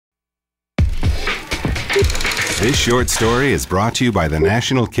This short story is brought to you by the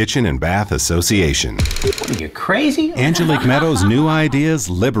National Kitchen and Bath Association. What, are you crazy? Angelique Medow's new ideas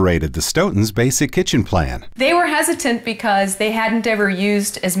liberated the Stoughton's basic kitchen plan. They were hesitant because they hadn't ever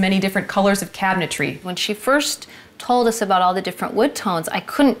used as many different colors of cabinetry. When she first told us about all the different wood tones, I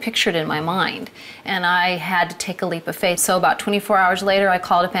couldn't picture it in my mind, and I had to take a leap of faith. So about 24 hours later, I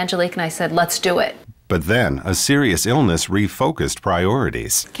called up Angelique and I said, let's do it. But then, a serious illness refocused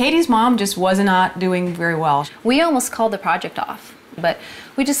priorities. Katie's mom just was not doing very well. We almost called the project off, but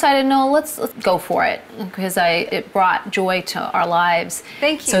we decided, no, let's go for it, because it brought joy to our lives.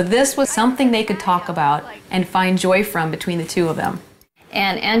 Thank you. So this was something they could talk about and find joy from between the two of them.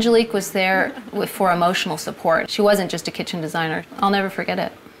 And Angelique was there for emotional support. She wasn't just a kitchen designer. I'll never forget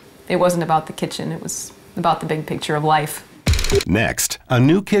it. It wasn't about the kitchen, it was about the big picture of life. Next, a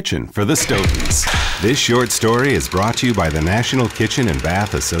new kitchen for the Stoughtons. This short story is brought to you by the National Kitchen and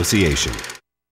Bath Association.